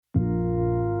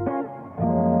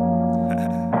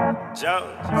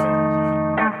Jones.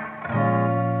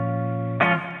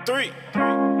 3.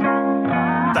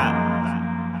 Stop.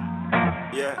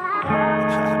 Yeah.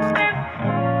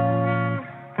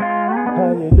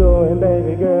 How you doing,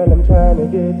 baby girl? I'm trying to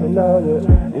get to know you.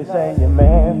 You say you're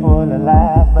man full of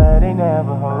lies, but he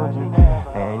never hold you.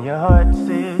 And your heart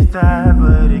says tired,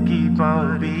 but it keep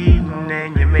on beating.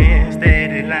 And your man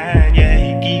steady lying, yeah,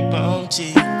 he keep on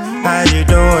cheating. How you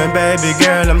doing, baby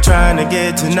girl? I'm trying to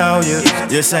get to know you.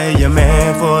 You say you're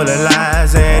man full of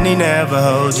lies, and he never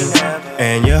hold you.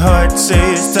 And your heart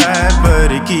says tired,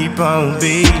 but it keep on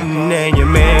beating. And your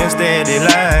man steady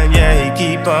lying, yeah, he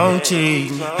keep on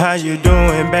cheating. How you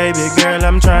doing, baby girl?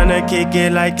 I'm trying to kick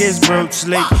it like it's Bruce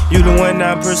Lee. You the one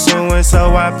I'm pursuing,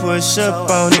 so I push up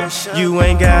on it. You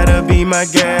ain't gotta be my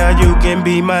girl, you can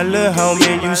be my little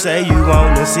homie. You say you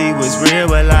wanna see what's real,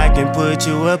 well I can put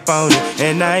you up on it.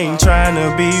 And I ain't trying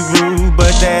to be rude,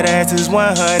 but that ass is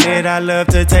 100. I love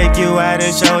to take you out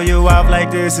and show you off like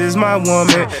this is my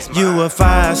woman. You a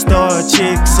 5-star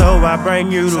chick, so I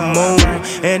bring you the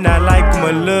moon. And I like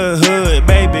my little hood,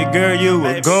 baby girl, you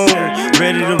a goon.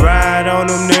 Ready to ride on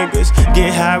them niggas,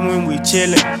 get high when we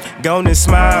chillin'. Gonna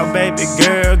smile, baby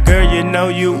girl, girl, you know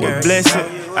you a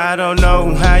blessing. I don't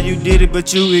know how you did it,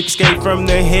 but you escaped from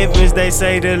the heavens. They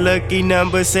say the lucky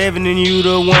number 7, and you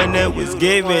the one that was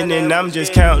given. And I'm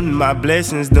just counting my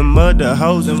blessings. The mother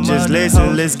hoes was just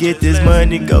listen. Let's get this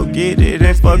money, go get it,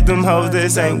 and fuck them hoes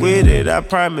that ain't with it. I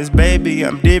promise, baby,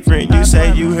 I'm different. You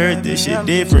say you heard this shit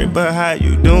different, but how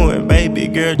you doing, baby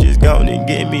girl? Just go and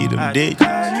get me them digits.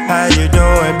 How you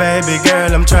doing, baby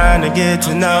girl? I'm trying to get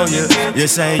to know you. You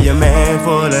say your man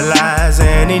full of lies,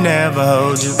 and he never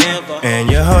hold you. And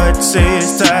your heart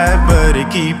says tired, but it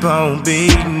keep on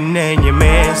beating. And your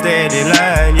man steady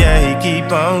lying, yeah, he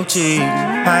keep on cheating.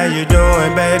 How you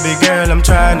doing, baby girl? I'm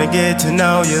trying to get to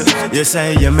know you. You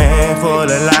say your man full of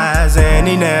lies, and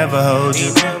he never hold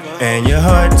you. And your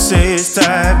heart says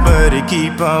tired, but it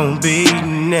keep on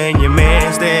beating. And your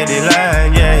man steady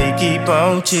lying, yeah, he keep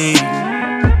on cheating.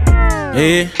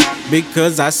 Yeah,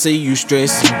 because I see you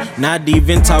stressing, not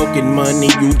even talking money,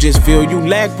 you just feel you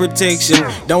lack protection.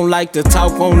 Don't like to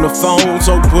talk on the phone,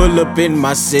 so pull up in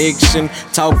my section.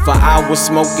 Talk for hours,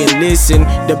 smoke and listen,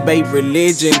 debate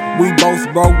religion. We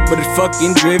both broke but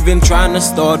fucking driven, trying to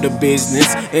start a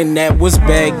business. And that was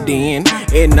back then,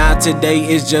 and now today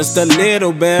is just a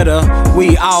little better.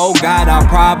 We all got our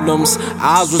problems,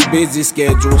 ours was busy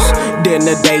schedules.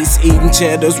 Dinner dates, eating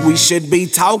cheddars, we should be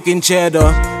talking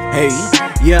cheddar. Hey,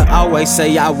 yeah, always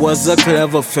say I was a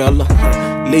clever fella.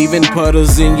 Leaving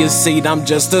puddles in your seat, I'm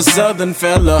just a southern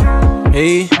fella.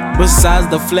 Hey, besides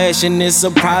the flashing, it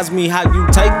surprised me how you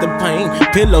take the pain.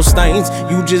 Pillow stains,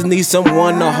 you just need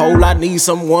someone to hold. I need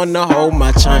someone to hold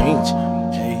my change.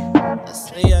 Hey, I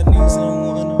say I need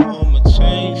someone to hold my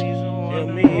change.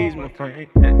 Help me ease my pain.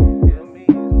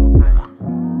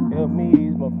 Help me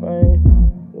ease my pain.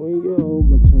 When you hold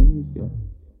my change, yeah.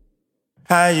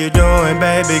 How you doing,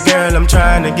 baby girl? I'm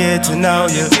trying to get to know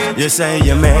you. You say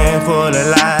your man full of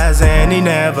lies, and he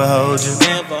never hold you.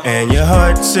 And your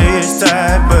heart says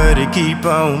tired, but it keep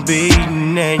on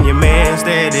beating. And your man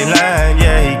steady lying,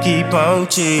 yeah, he keep on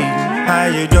cheating. How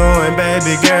you doing,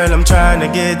 baby girl? I'm trying to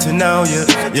get to know you.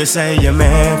 You say your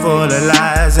man full of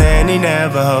lies, and he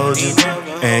never hold you.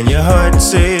 And your heart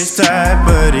says tired,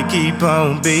 but it keep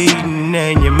on beating.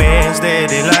 And your man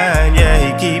steady lying, yeah,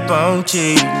 he keep on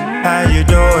cheating. How you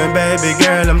doing, baby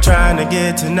girl? I'm trying to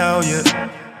get to know you.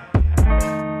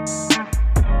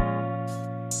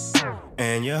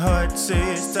 And your heart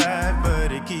says tired,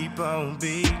 but it keep on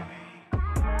beating.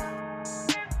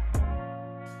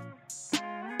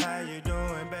 How you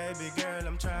doing, baby girl?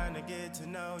 I'm trying to get to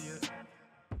know you.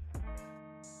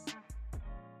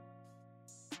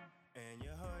 And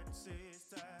your heart says